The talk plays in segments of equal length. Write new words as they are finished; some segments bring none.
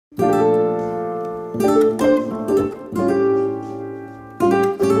Welcome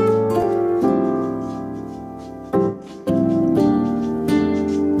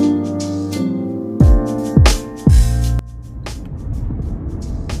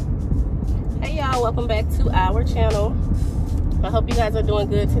back to our channel. I hope you guys are doing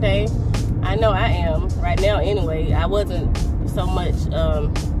good today. I know I am right now anyway. I wasn't so much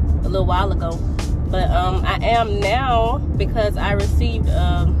a little while ago, but I am now because I received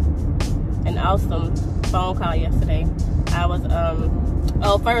an awesome phone call yesterday. I was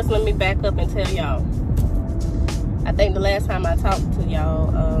oh, first let me back up and tell y'all, I think the last time I talked to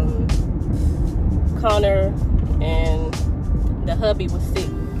y'all, Connor and the hubby was sick.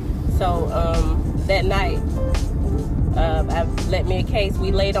 So that night, I let me a case.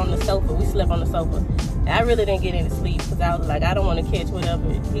 We laid on the sofa. We slept on the sofa. I really didn't get any sleep because I was like, I don't want to catch whatever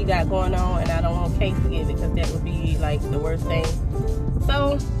he got going on, and I don't want Case to get it because that would be like the worst thing.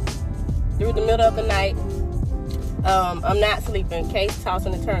 So through the middle of the night, I'm not sleeping. Case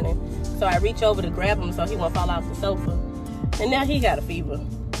tossing and turning. So I reach over to grab him so he won't fall off the sofa, and now he got a fever.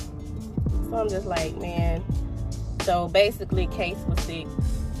 So I'm just like, man. So basically, Case was sick.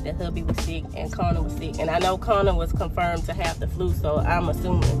 The hubby was sick and Connor was sick, and I know Connor was confirmed to have the flu, so I'm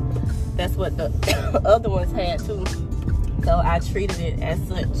assuming that's what the other ones had too, so I treated it as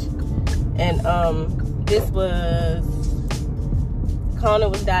such. And this was, Connor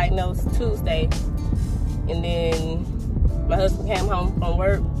was diagnosed Tuesday, and then my husband came home from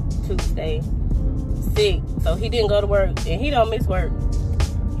work Tuesday sick, so he didn't go to work, and he don't miss work.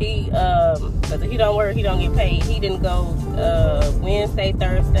 He because if he don't work, he don't get paid. He didn't go Wednesday,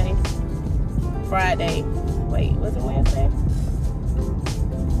 Thursday, Friday. Wait, was it Wednesday?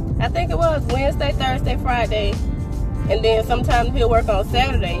 I think it was Wednesday, Thursday, Friday, and then sometimes he'll work on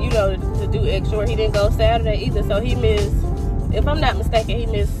Saturday, you know, to do extra. He didn't go Saturday either, so he missed, if I'm not mistaken, he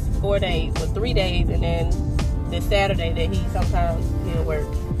missed 4 days or 3 days, and then the Saturday that he sometimes he'll work.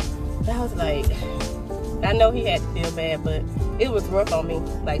 I was like, I know he had to feel bad, but it was rough on me.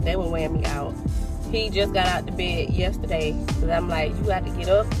 Like, they were wearing me out. He just got out the bed yesterday, because I'm like, you got to get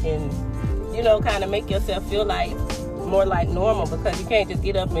up and, you know, kind of make yourself feel like more like normal, because you can't just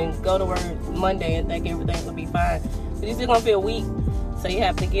get up and go to work Monday and think everything will be fine. But you're still going to feel weak, so you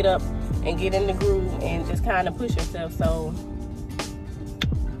have to get up and get in the groove and just kind of push yourself. So,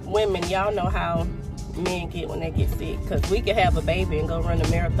 women, y'all know how men get when they get sick, because we could have a baby and go run a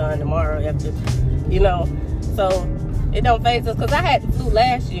marathon tomorrow after, you know, so it don't faze us. Because I had the flu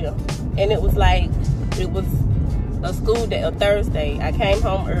last year, and it was like, it was a school day, a Thursday. I came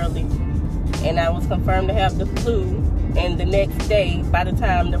home early, and I was confirmed to have the flu, and the next day, by the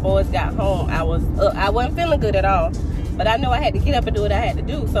time the boys got home, I wasn't feeling good at all, but I knew I had to get up and do what I had to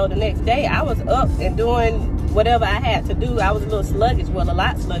do. So the next day, I was up and doing whatever I had to do. I was a little sluggish, well, a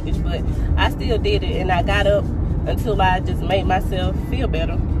lot sluggish, but I still did it, and I got up until I just made myself feel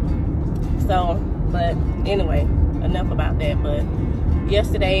better. So, but anyway, enough about that. But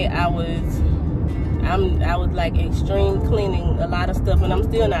yesterday I was like extreme cleaning a lot of stuff, and I'm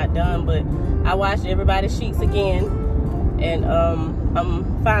still not done, but I washed everybody's sheets again, and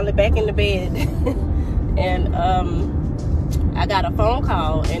I'm finally back in the bed. And I got a phone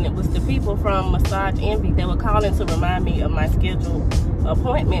call, and it was the people from Massage Envy. They were calling to remind me of my scheduled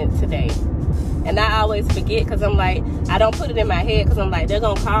appointment today. And I always forget, because I'm like, I don't put it in my head, because I'm like, they're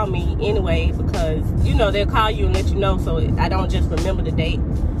going to call me anyway, because, you know, they'll call you and let you know, so I don't just remember the date.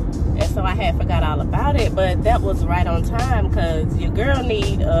 And so I had forgot all about it, but that was right on time, because your girl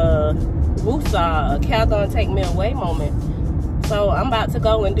need a woosah, a cow gonna take me away moment. So I'm about to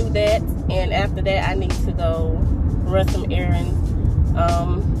go and do that, and after that I need to go run some errands.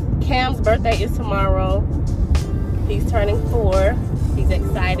 Cam's birthday is tomorrow. He's turning 4. He's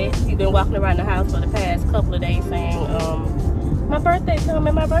excited. He's been walking around the house for the past couple of days saying, my birthday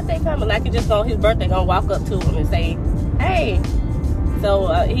coming, my birthday coming. Like, he just on his birthday gonna walk up to him and say, hey. So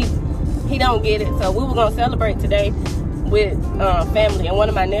he don't get it. So we were gonna celebrate today with family, and one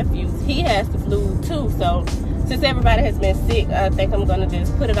of my nephews, he has the flu too. So since everybody has been sick, I think I'm gonna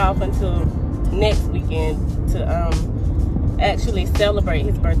just put it off until next weekend to actually celebrate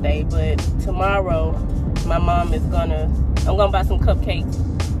his birthday. But tomorrow, my mom is I'm gonna buy some cupcakes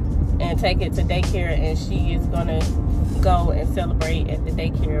and take it to daycare, and she is gonna go and celebrate at the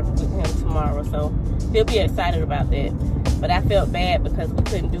daycare with him tomorrow. So he'll be excited about that. But I felt bad because we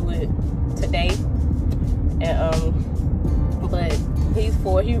couldn't do it today. And but he's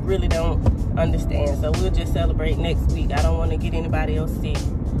 4, he really don't understand. So we'll just celebrate next week. I don't want to get anybody else sick.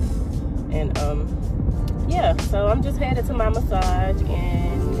 And yeah, so I'm just headed to my massage,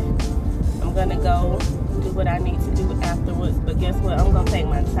 and I'm gonna go do what I need to do afterwards. But guess what? I'm gonna take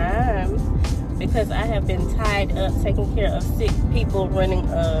my time because I have been tied up taking care of sick people, running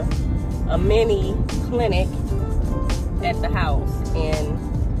a mini clinic at the house, and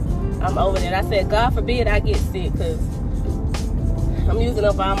I'm over that. I said, God forbid I get sick, because I'm using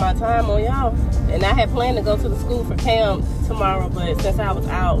up all my time on y'all. And I had planned to go to the school for camp tomorrow, but since I was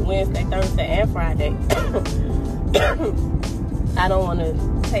out Wednesday, Thursday, and Friday, I don't want to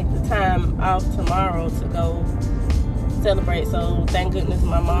take the time off tomorrow to go celebrate. So thank goodness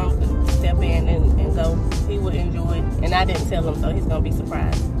my mom could step in and go. He would enjoy it, and I didn't tell him, so he's gonna be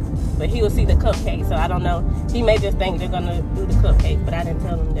surprised. But he will see the cupcake, so I don't know. He may just think they're gonna do the cupcake, but I didn't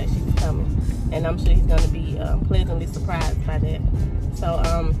tell him that she was coming, and I'm sure he's gonna be pleasantly surprised by that. So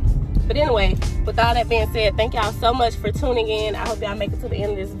but anyway, with all that being said, thank y'all so much for tuning in. I hope y'all make it to the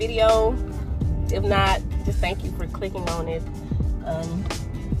end of this video. If not, just thank you for clicking on it.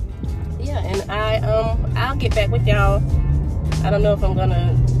 Yeah, and I'll get back with y'all. I don't know if I'm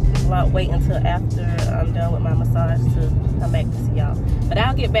gonna wait until after I'm done with my massage to come back to see y'all, but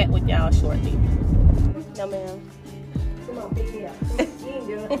I'll get back with y'all shortly. No, ma'am. Come on, pick me up. You ain't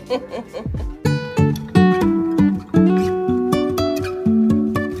doing it.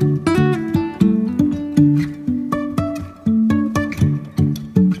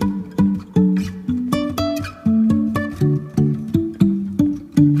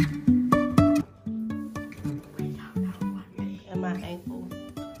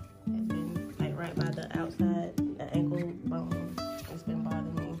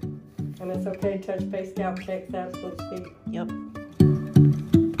 Okay, touch base, scalp check, that's what you do. Yep.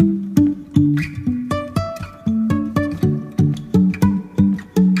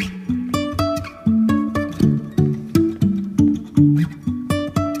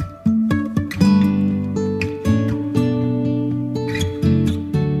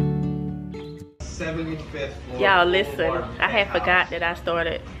 Y'all listen, I had forgot that I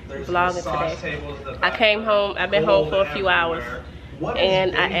started vlogging today. I came home, I've been home for a few hours,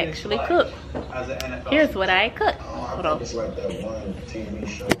 and I actually cooked. Here's what I cooked. Hold on. Let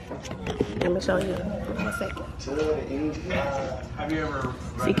me show you in a second.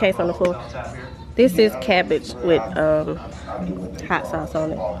 See case on the floor. This is cabbage with hot sauce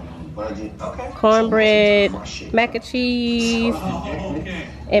on it. Cornbread, mac and cheese,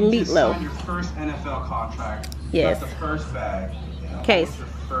 and meatloaf. Yes. Case.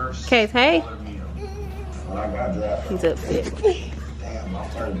 Case, hey? He's upset.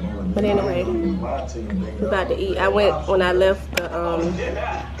 But anyway, we're about to eat. I went, when I left the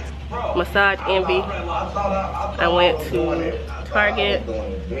Massage Envy, I went to Target.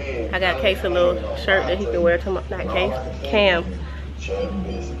 I got Case a little shirt that he can wear tomorrow. Not Case, Cam.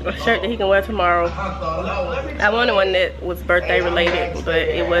 A shirt that he can wear tomorrow. I wanted one that was birthday related, but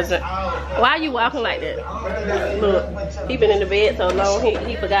it wasn't. Why are you walking like that? Look, he been in the bed so long,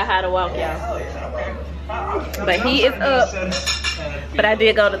 he forgot how to walk, y'all. But he is up. But I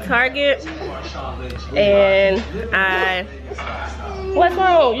did go to Target, and what's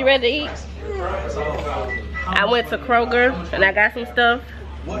wrong? You ready to eat? I went to Kroger and I got some stuff.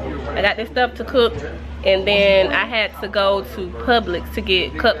 I got this stuff to cook, and then I had to go to Publix to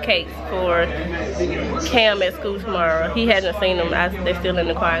get cupcakes for Cam at school tomorrow. He hasn't seen them. They're still in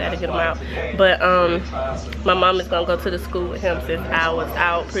the car. I gotta get them out. But my mom is gonna go to the school with him since I was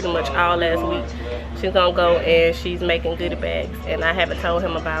out pretty much all last week. She's gonna go and she's making goodie bags, and I haven't told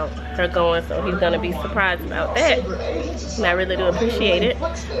him about her going, so he's gonna be surprised about that. And I really do appreciate it.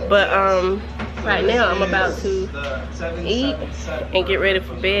 But right now I'm about to eat and get ready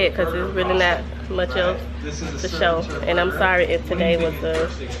for bed, because there's really not much else to show. And I'm sorry if today was a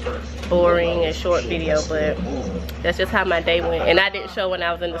boring and short video, but that's just how my day went. And I didn't show when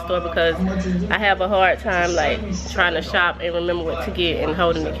I was in the store because I have a hard time like trying to shop and remember what to get and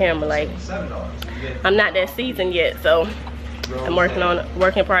holding the camera. Like, I'm not that seasoned yet, so I'm working on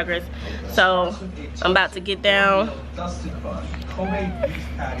work in progress. So I'm about to get down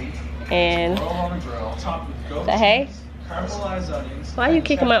and say hey. Why are you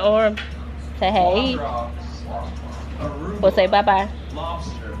kicking my arm? Say hey. Well, say bye bye.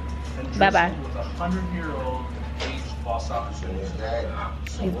 Bye bye.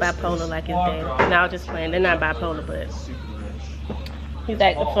 He's bipolar like his dad. No, just playing. They're not bipolar, but he's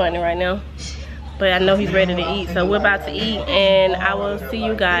acting funny right now. But I know he's ready to eat, so we're about to eat, and I will see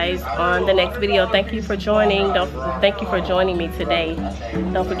you guys on the next video. Thank you for joining. Thank you for joining me today.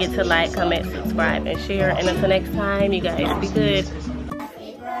 Don't forget to like, comment, subscribe, and share. And until next time, you guys be good.